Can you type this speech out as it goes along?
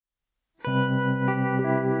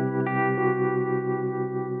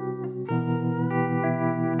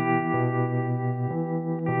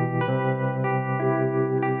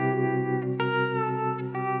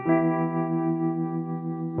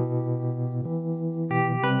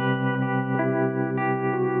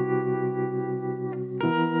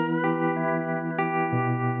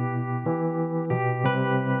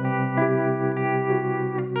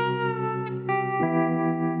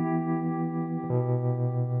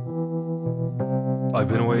I've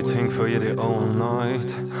been waiting for you the whole night.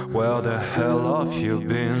 Where the hell have you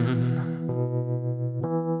been?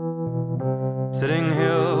 Sitting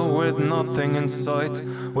here with nothing in sight.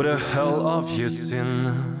 Where the hell have you seen?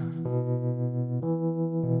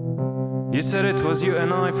 You said it was you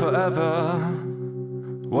and I forever.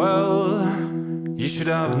 Well, you should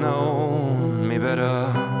have known me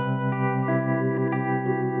better.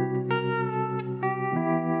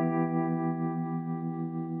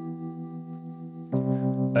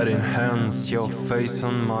 Head in hands, your face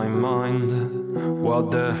on my mind. What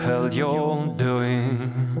the hell you're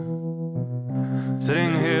doing?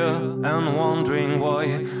 Sitting here and wondering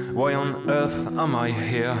why on earth am I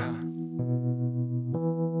here?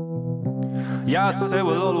 Yes, they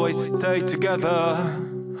will always stay together.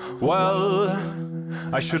 Well,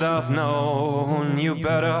 I should have known you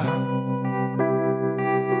better.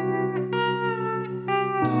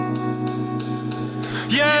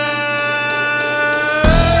 Yeah!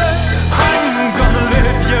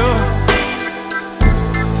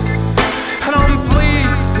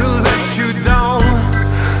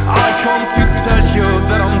 Tell you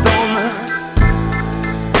that I'm done,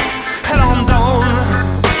 and I'm done.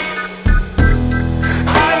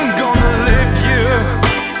 I'm gonna leave you,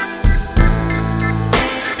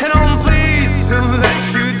 and I'm pleased to let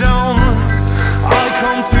you down. I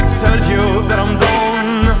come to tell you that I'm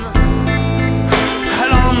done,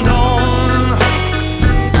 and I'm done.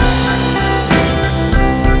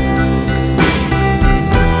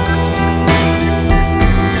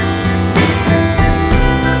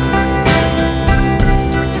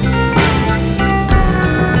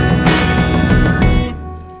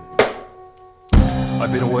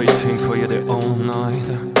 I've been waiting for you the whole night.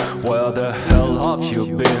 Where the hell have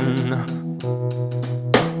you been?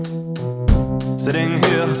 Sitting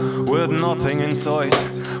here with nothing in sight.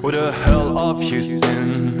 Where the hell have you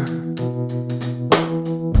seen?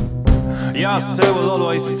 Yes, they will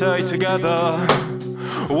always stay together.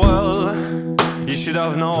 Well, you should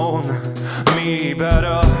have known me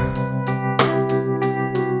better.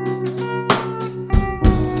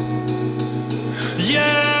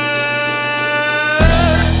 Yeah!